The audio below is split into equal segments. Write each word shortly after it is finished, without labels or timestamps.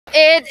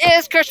It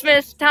is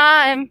Christmas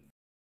time.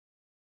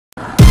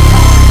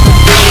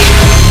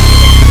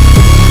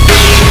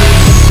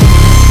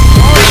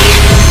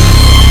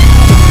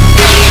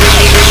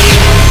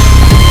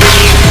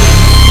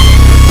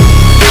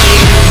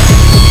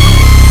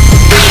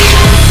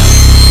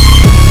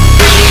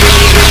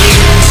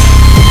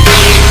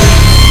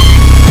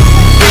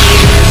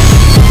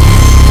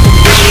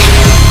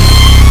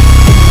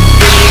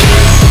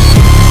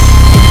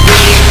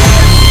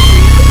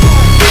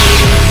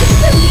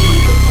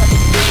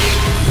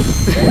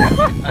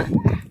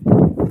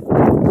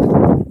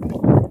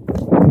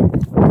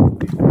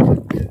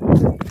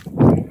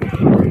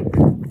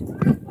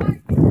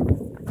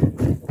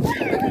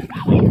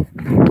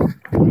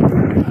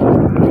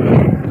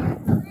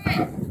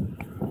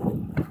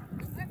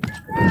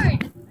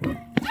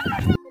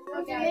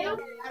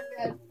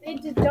 They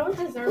just don't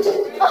deserve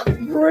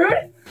it.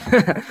 Rude?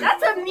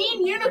 That's a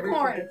mean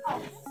unicorn.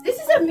 This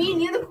is a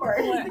mean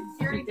unicorn.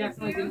 He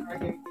definitely didn't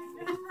argue.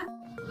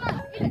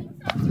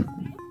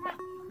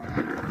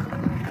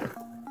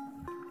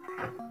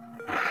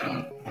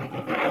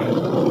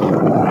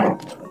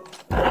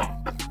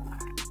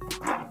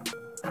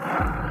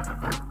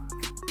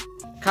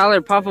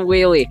 Collar, pop a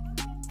wheelie.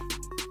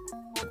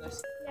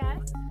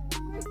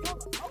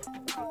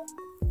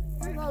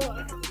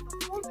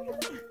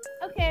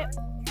 Okay.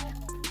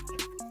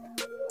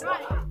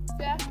 Right.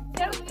 Yeah.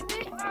 Get a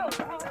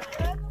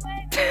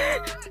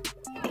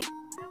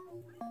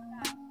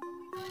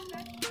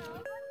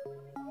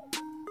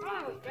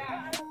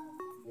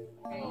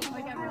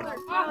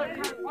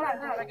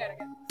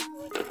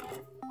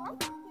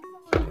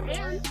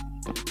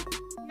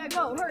Yeah,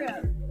 go, hurry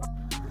up.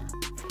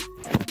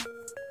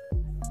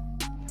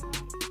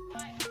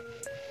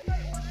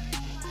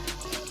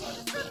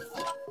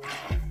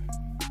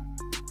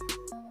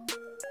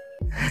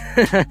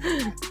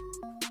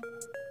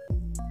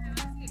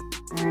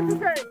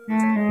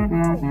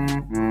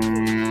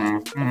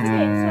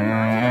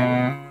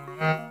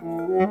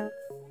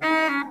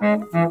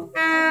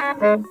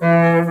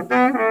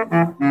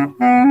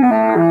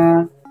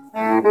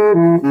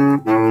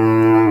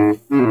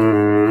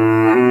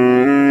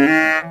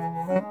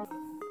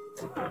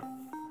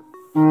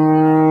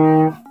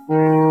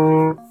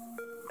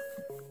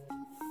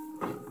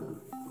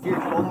 Here,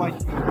 hold my shoe.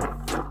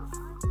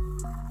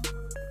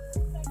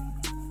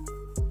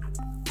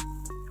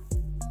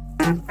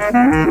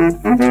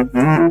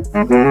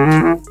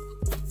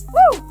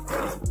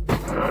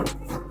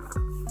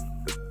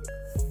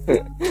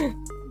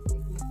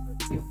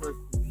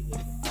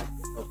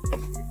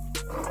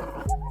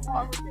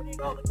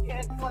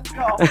 Let's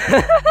go.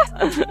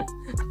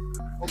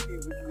 Okay,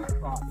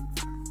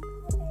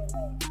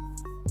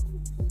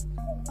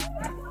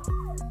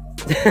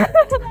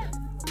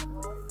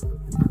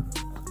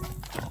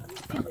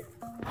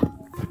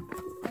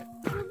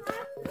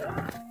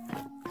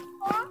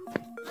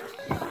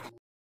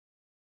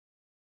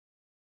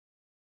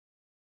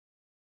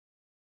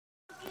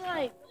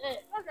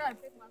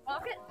 we can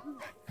stop.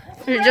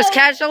 You're just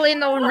casually in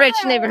the rich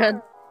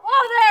neighborhood.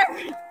 Oh, there!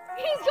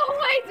 He's going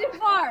way too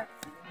far.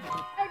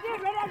 Hey,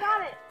 dude, ready? I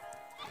got it.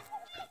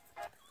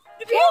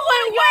 He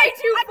went way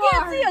too far. I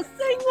can't see a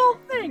single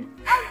thing.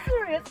 I'm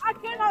serious. I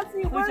cannot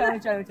see where Let me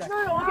try. okay.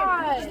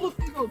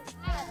 Just look.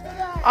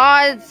 Oh,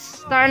 it's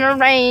starting to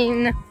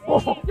rain.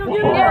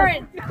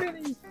 Aaron,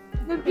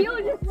 the view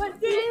just went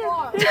too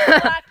far.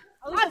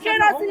 I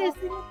cannot see a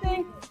single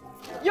thing.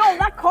 Yo,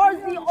 that car's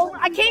the only.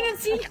 I can't even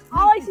see.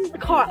 All I see is the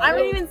car. I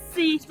don't even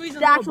see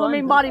the actual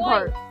main body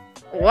part.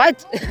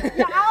 What?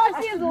 Yeah, all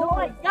I see is the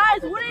light.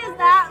 Guys, what is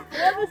that?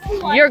 Let me see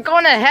light. You're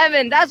going to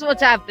heaven. That's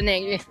what's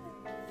happening.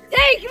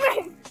 Take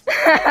me!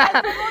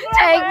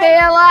 Take me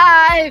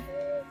alive.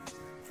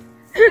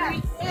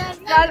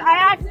 Guys, I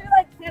actually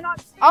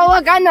cannot see. Oh,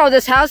 look, I know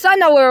this house. I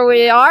know where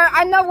we are.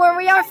 I know where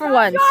we are for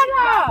once. Shut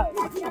up!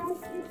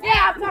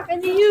 Yeah, I'm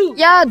talking to you.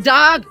 Yeah,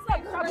 dog.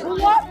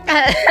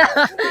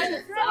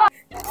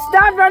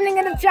 Stop running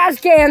into trash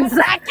cans.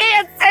 I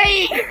can't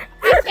see.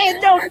 I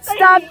can't no.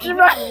 Stop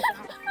running.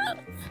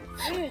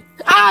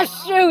 Ah,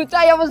 shoot.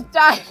 I almost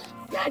died.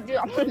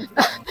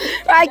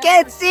 I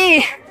can't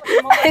see.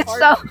 It's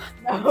so.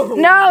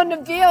 No,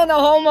 Nabil, no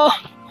homo.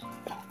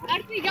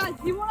 Actually, guys,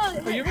 do you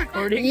wanna? Are you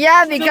recording?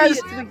 Yeah,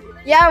 because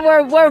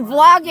we're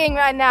vlogging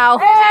right now.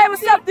 Hey,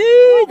 what's up,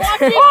 dude?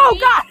 Oh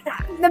God!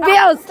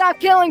 Nabil, stop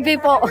killing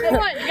people.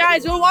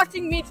 Guys, we're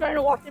watching me trying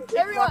to walk in.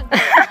 Everyone,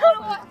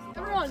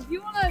 do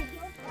you wanna?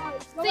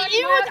 See,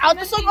 even without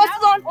the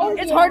sunglasses on,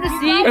 it's hard to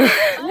see.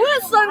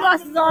 With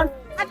sunglasses on,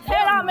 I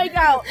cannot make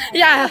out.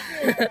 Yeah.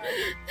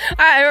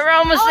 Alright, we're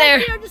almost there.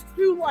 They're just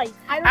too light.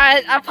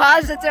 Alright, I'll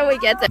pause until we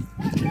get there.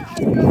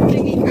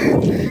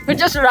 We're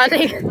just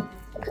running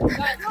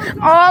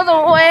all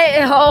the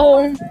way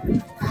home.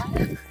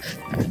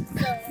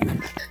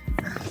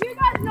 You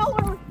guys know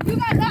where? You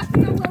guys have to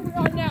know where we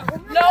are now.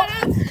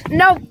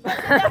 Nope. I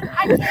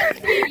can't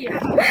see you.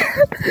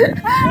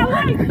 Hey,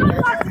 wait,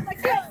 sunglasses, I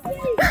can't see.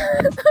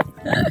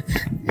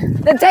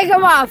 Then take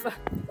them off.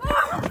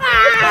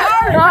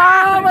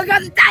 Oh, we're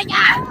gonna die.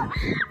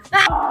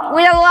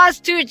 We have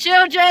lost 2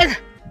 children.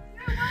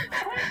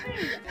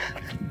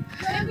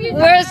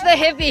 Where's the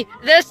hippie?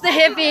 There's the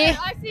hippie.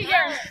 I see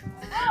Garen.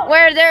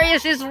 Where there he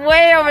is, he's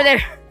way over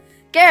there.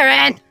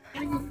 Garen.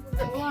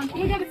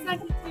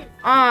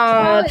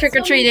 Oh, trick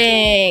or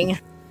treating.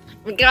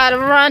 We gotta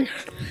run.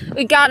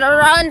 We gotta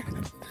run.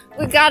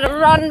 We gotta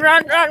run,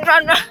 run, run,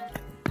 run, run.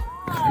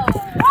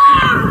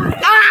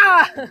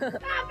 Ah!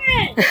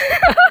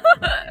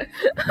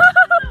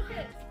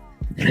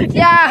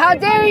 Yeah, how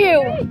dare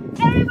you?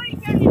 Everybody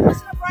can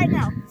listen up right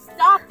now.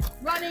 Stop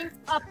running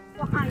up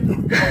behind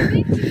you. I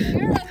think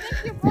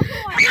you're broken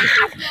one.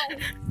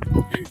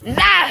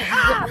 Nah.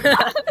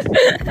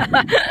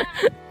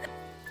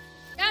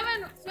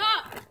 Kevin,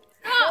 stop.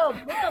 Oh,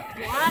 put a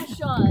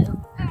flash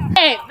on.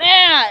 Hey,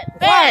 man.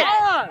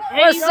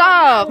 What's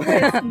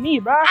up? Me,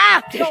 bro.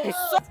 Ah.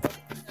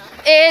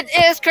 It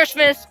is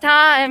Christmas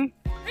time.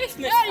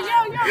 Yo.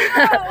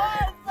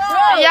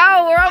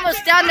 Yo, we're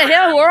almost down the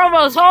hill. We're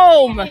almost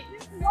home.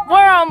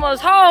 We're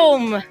almost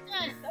home.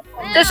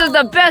 This is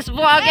the best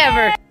vlog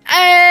ever.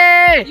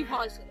 Hey! You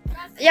paused it.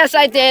 Yes,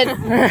 I did. I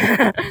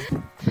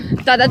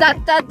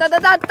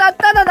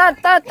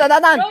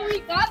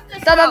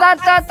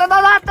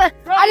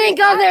didn't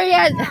go there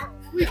yet.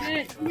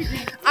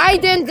 I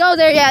didn't go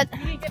there yet.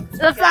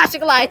 The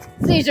flashing lights,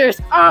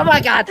 seizures. Oh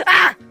my god.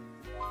 Ah!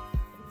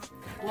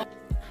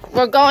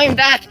 We're going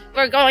back.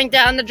 We're going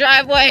down the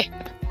driveway.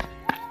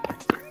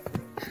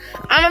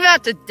 I'm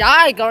about to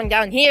die going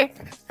down here.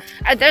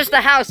 And there's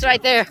the house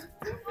right there.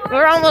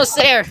 We're almost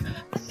there. Hey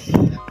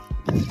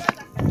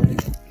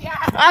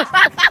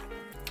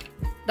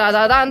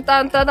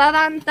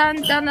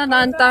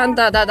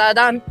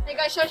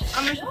guys, shush.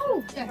 I'm gonna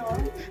show.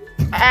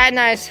 Ah,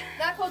 nice.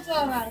 That code's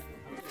automatic.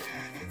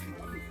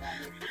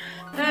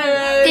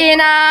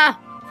 Tina!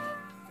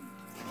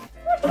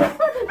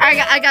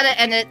 I gotta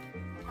end it.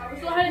 We're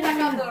still heading back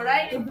up though,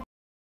 right?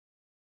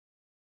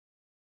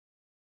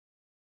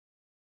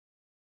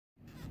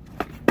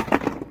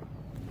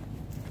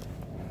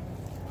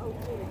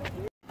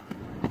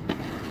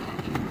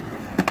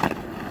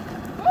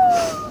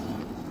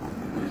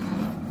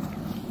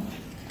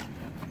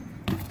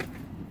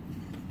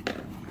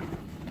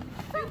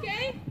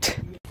 Okay.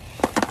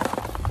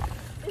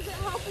 Is it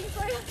helping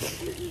for you?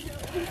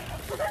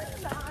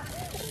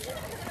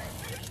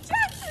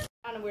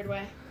 In a weird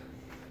way.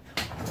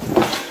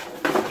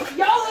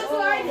 Yo, that's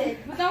what I did.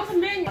 But that was a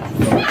manual. I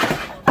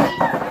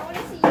want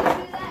to see you do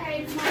that. Hey,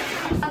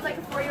 sounds like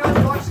a 4-year-old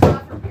door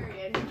stopper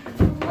period.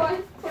 What?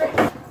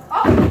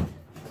 Oh!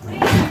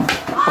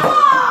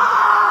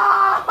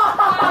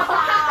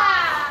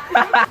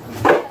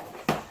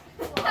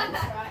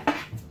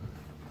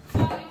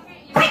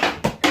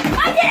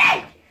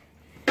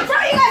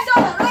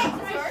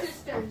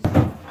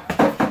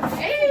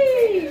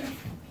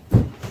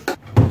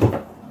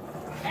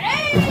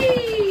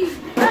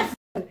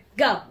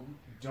 Go.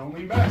 Don't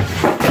lean back.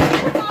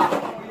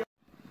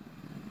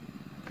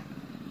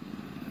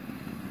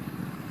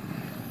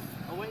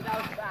 Oh wait, that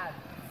was bad.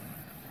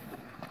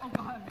 Oh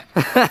god.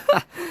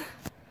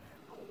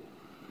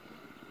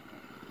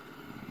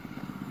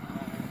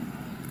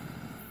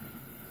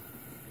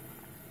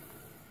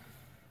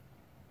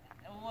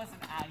 It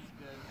wasn't as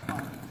good.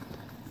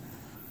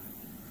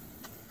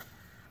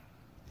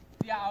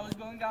 Yeah, I was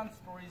going down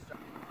Stories Drive.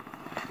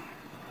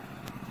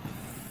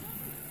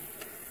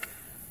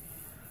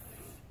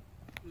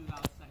 Ooh, that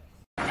was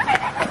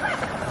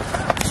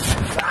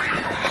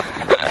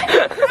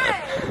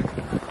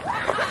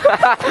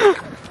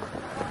sick.